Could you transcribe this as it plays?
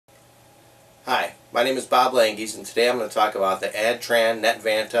Hi, my name is Bob Langes, and today I'm going to talk about the ADTRAN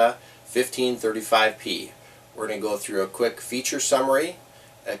Netvanta 1535P. We're going to go through a quick feature summary,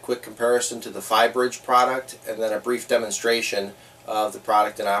 a quick comparison to the Phybridge product, and then a brief demonstration of the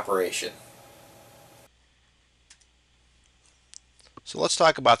product in operation. So let's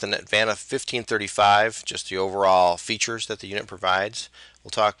talk about the Netvanta 1535, just the overall features that the unit provides.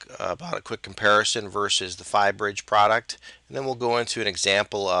 We'll talk about a quick comparison versus the Phybridge product, and then we'll go into an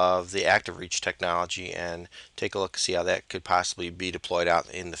example of the ActivReach technology and take a look and see how that could possibly be deployed out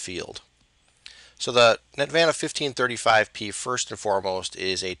in the field. So the Netvanta 1535P first and foremost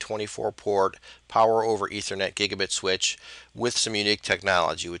is a 24-port power over Ethernet gigabit switch with some unique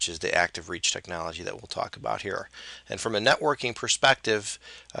technology, which is the ActivReach technology that we'll talk about here. And from a networking perspective,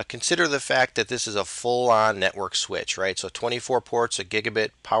 consider the fact that this is a full-on network switch, right? So 24 ports of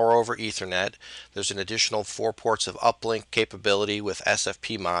gigabit power over Ethernet. There's an additional 4 ports of uplink capability with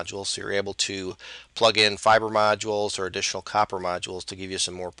SFP modules, so you're able to plug in fiber modules or additional copper modules to give you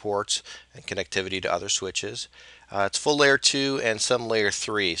some more ports and connectivity to other switches. It's full layer 2 and some layer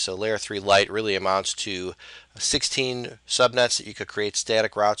 3. So layer 3 light really amounts to 16 subnets that you could create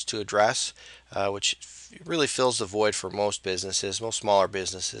static routes to address, which really fills the void for most businesses, most smaller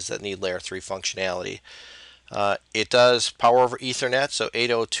businesses that need layer 3 functionality. It does power over Ethernet, so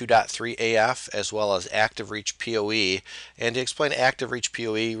 802.3 AF, as well as ActivReach PoE. And to explain ActivReach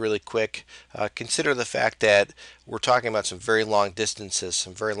PoE really quick, consider the fact that we're talking about some very long distances,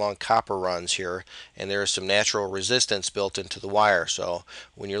 some very long copper runs here, and there is some natural resistance built into the wire. So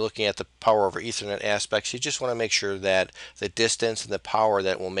when you're looking at the power over Ethernet aspects, you just want to make sure that the distance and the power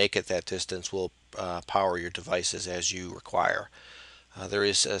that will make it that distance will power your devices as you require. There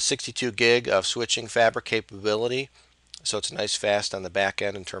is a 62 gig of switching fabric capability, so it's nice fast on the back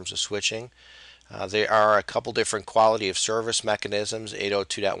end in terms of switching. There are a couple different quality of service mechanisms,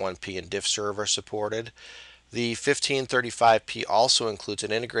 802.1p and diff server supported. The 1535P also includes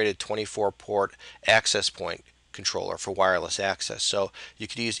an integrated 24-port access point controller for wireless access. So you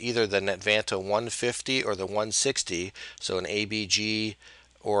could use either the Netvanta 150 or the 160, so an ABG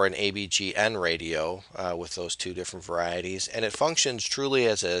or an ABGN radio with those two different varieties, and it functions truly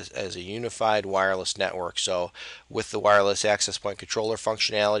as a unified wireless network. So with the wireless access point controller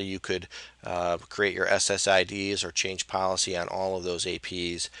functionality, you could create your SSIDs or change policy on all of those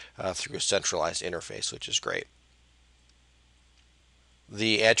APs through a centralized interface, which is great.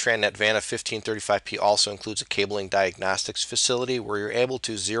 The ADTRAN Netvanta 1535P also includes a cabling diagnostics facility where you're able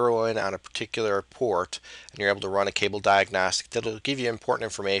to zero in on a particular port and you're able to run a cable diagnostic that'll give you important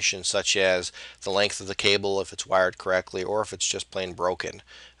information such as the length of the cable, if it's wired correctly, or if it's just plain broken,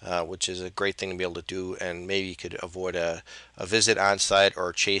 which is a great thing to be able to do, and maybe you could avoid a visit on site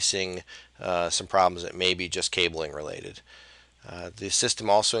or chasing some problems that may be just cabling related. The system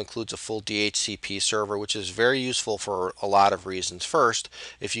also includes a full DHCP server, which is very useful for a lot of reasons. First,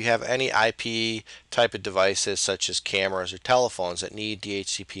 if you have any IP type of devices such as cameras or telephones that need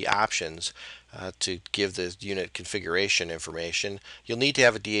DHCP options to give the unit configuration information, you'll need to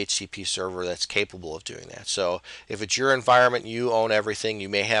have a DHCP server that's capable of doing that. So if it's your environment, you own everything, you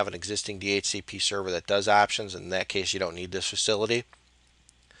may have an existing DHCP server that does options, and in that case you don't need this facility.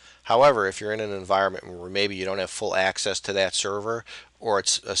 However, if you're in an environment where maybe you don't have full access to that server, or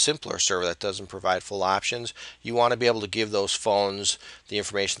it's a simpler server that doesn't provide full options, you want to be able to give those phones the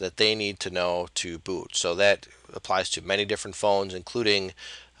information that they need to know to boot. So that applies to many different phones, including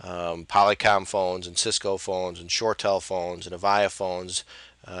Polycom phones and Cisco phones and ShoreTel phones and Avaya phones,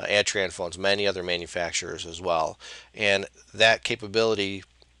 ADTRAN phones, many other manufacturers as well. And that capability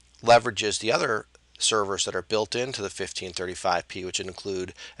leverages the other servers that are built into the 1535P, which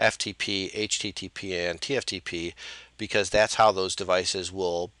include FTP, HTTP, and TFTP, because that's how those devices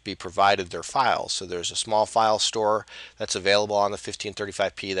will be provided their files. So there's a small file store that's available on the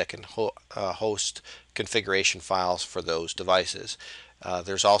 1535P that can host configuration files for those devices.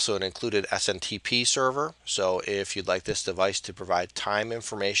 There's also an included SNTP server, so if you'd like this device to provide time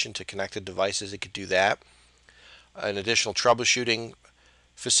information to connected devices, it could do that. An additional troubleshooting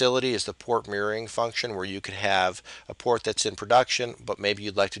facility is the port mirroring function, where you could have a port that's in production, but maybe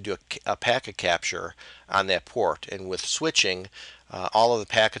you'd like to do a packet capture on that port. And with switching, all of the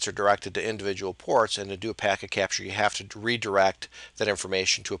packets are directed to individual ports, and to do a packet capture you have to redirect that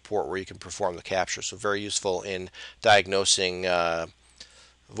information to a port where you can perform the capture. So very useful in diagnosing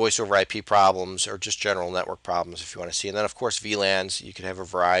voice over IP problems or just general network problems if you want to see. And then of course VLANs, you can have a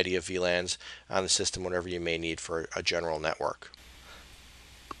variety of VLANs on the system, whatever you may need for a general network.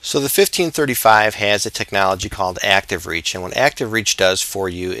 So the 1535 has a technology called ActivReach, and what ActivReach does for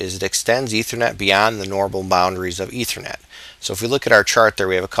you is it extends Ethernet beyond the normal boundaries of Ethernet. So if we look at our chart there,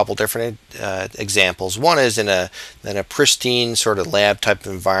 we have a couple different examples. One is in a pristine sort of lab type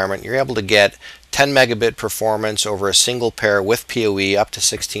of environment. You're able to get 10 megabit performance over a single pair with PoE up to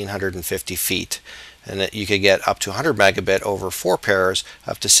 1650 feet. And you could get up to 100 megabit over 4 pairs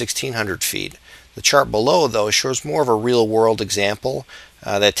up to 1600 feet. The chart below, though, shows more of a real-world example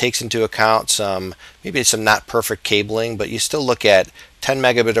that takes into account maybe some not perfect cabling, but you still look at 10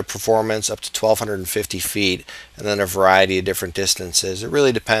 megabit of performance up to 1250 feet, and then a variety of different distances. It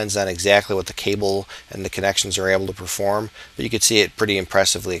really depends on exactly what the cable and the connections are able to perform, but you can see it pretty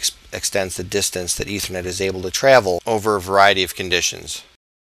impressively extends the distance that Ethernet is able to travel over a variety of conditions.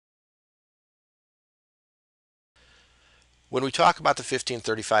 When we talk about the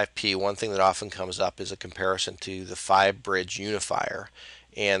 1535p, one thing that often comes up is a comparison to the Phybridge Uniphyer.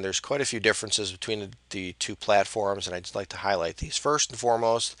 And there's quite a few differences between the two platforms, and I'd just like to highlight these. First and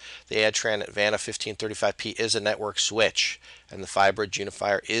foremost, the ADTRAN Netvanta 1535p is a network switch, and the Phybridge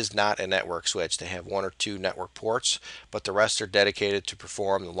Uniphyer is not a network switch. They have one or two network ports, but the rest are dedicated to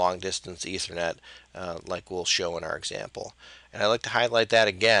perform the long-distance Ethernet, like we'll show in our example. And I'd like to highlight that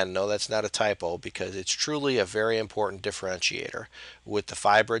again. No, that's not a typo, because it's truly a very important differentiator. With the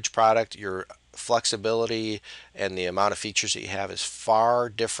Phybridge product, your flexibility and the amount of features that you have is far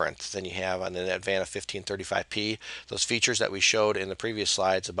different than you have on the Netvanta 1535p. Those features that we showed in the previous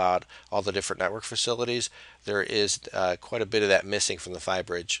slides about all the different network facilities, there is quite a bit of that missing from the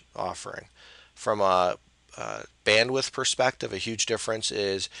Phybridge offering. From a bandwidth perspective, a huge difference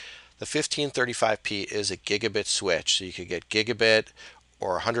is the 1535p is a gigabit switch, so you could get gigabit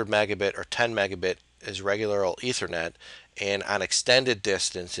or 100 megabit or 10 megabit as regular old Ethernet, and on extended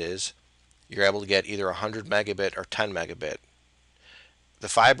distances you're able to get either 100 megabit or 10 megabit. The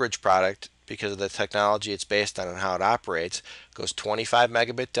Phybridge product, because of the technology it's based on and how it operates, goes 25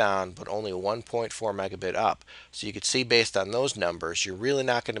 megabit down but only 1.4 megabit up. So you can see, based on those numbers, you're really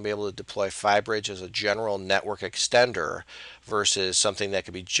not going to be able to deploy Phybridge as a general network extender versus something that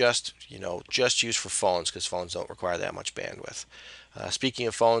could be just used for phones, because phones don't require that much bandwidth. Speaking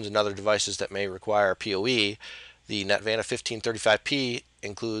of phones and other devices that may require PoE, the Netvanta 1535p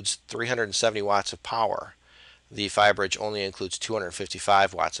includes 370 watts of power. The Phybridge only includes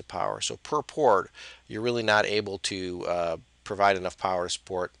 255 watts of power. So per port, you're really not able to provide enough power to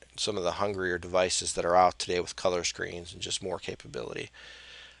support some of the hungrier devices that are out today with color screens and just more capability.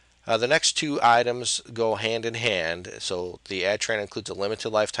 The next two items go hand in hand. So the ADTRAN includes a limited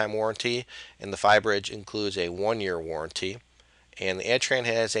lifetime warranty, and the Phybridge includes a 1-year warranty. And the ADTRAN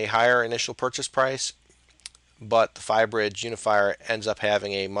has a higher initial purchase price, but the Phybridge Uniphyer ends up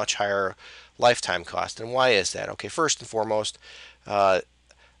having a much higher lifetime cost. And why is that? Okay, first and foremost,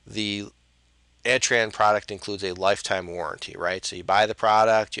 the ADTRAN product includes a lifetime warranty, right? So you buy the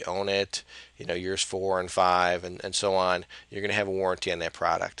product, you own it, years 4 and 5 and so on. You're going to have a warranty on that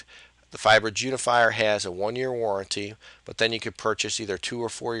product. The Phybridge Uniphyer has a 1-year warranty, but then you could purchase either 2 or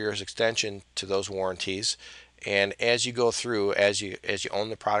 4 years extension to those warranties. And as you go through, as you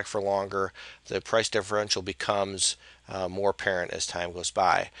own the product for longer, the price differential becomes more apparent as time goes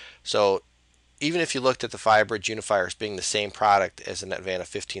by. So even if you looked at the Phybridge Uniphyer as being the same product as the Netvanta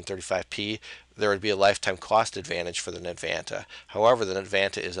 1535p, there would be a lifetime cost advantage for the Netvanta. However, the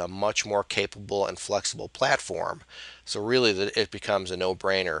Netvanta is a much more capable and flexible platform, so really it becomes a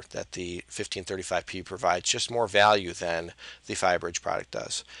no-brainer that the 1535p provides just more value than the Phybridge product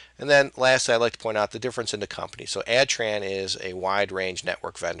does. And then lastly, I'd like to point out the difference in the company. So ADTRAN is a wide-range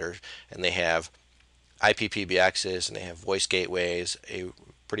network vendor, and they have IPPBXs and they have voice gateways, a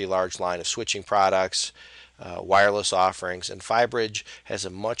pretty large line of switching products, wireless offerings, and Phybridge has a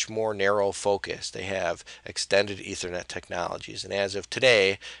much more narrow focus. They have extended Ethernet technologies, and as of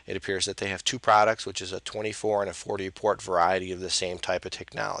today, it appears that they have 2 products, which is a 24 and a 40 port variety of the same type of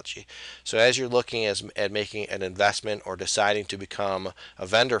technology. So as you're looking at making an investment or deciding to become a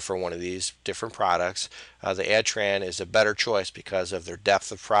vendor for one of these different products, the ADTRAN is a better choice because of their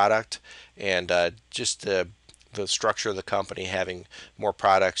depth of product and just the structure of the company having more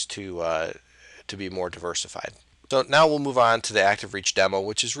products to be more diversified. So now we'll move on to the ActivReach demo,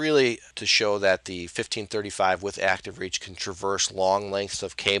 which is really to show that the 1535 with ActivReach can traverse long lengths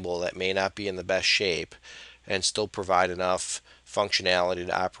of cable that may not be in the best shape and still provide enough functionality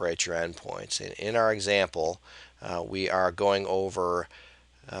to operate your endpoints. And in our example, we are going over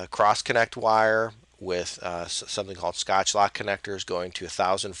cross-connect wire with something called Scotch lock connectors going to a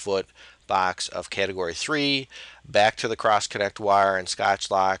 1,000-foot box of category 3, back to the cross-connect wire and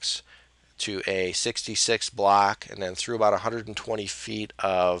Scotch locks to a 66 block, and then through about 120 feet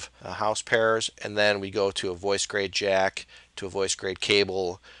of house pairs, and then we go to a voice grade jack, to a voice grade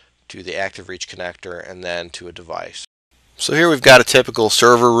cable, to the ActivReach connector, and then to a device. So here we've got a typical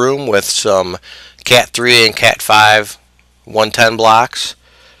server room with some Cat 3 and Cat 5 110 blocks.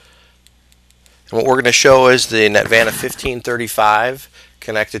 And what we're going to show is the Netvanta 1535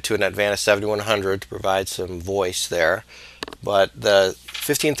 connected to a Netvanta 7100 to provide some voice there. But the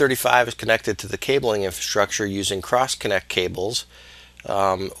 1535 is connected to the cabling infrastructure using cross-connect cables,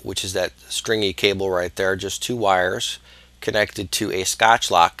 which is that stringy cable right there, just two wires connected to a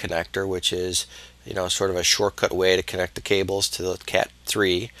Scotch lock connector, which is sort of a shortcut way to connect the cables to the Cat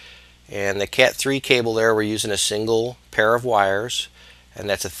 3. And the Cat 3 cable there, we're using a single pair of wires, and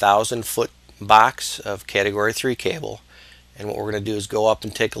that's a 1,000-foot box of Category 3 cable. And what we're going to do is go up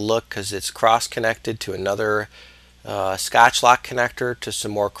and take a look, because it's cross-connected to another Scotch lock connector, to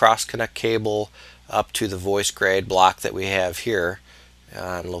some more cross-connect cable up to the voice grade block that we have here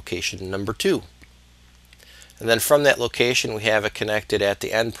on location number 2. And then from that location we have it connected at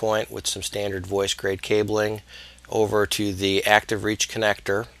the end point with some standard voice grade cabling over to the ActivReach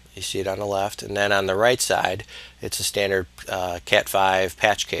connector. You see it on the left, and then on the right side it's a standard Cat 5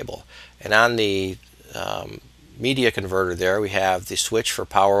 patch cable. And on the media converter there we have the switch for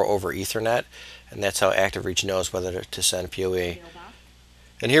power over Ethernet, and that's how ActivReach knows whether to send PoE.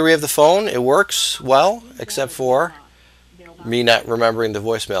 And here we have the phone. It works well, except for me not remembering the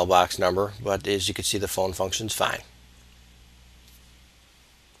voicemail box number, but as you can see, the phone functions fine.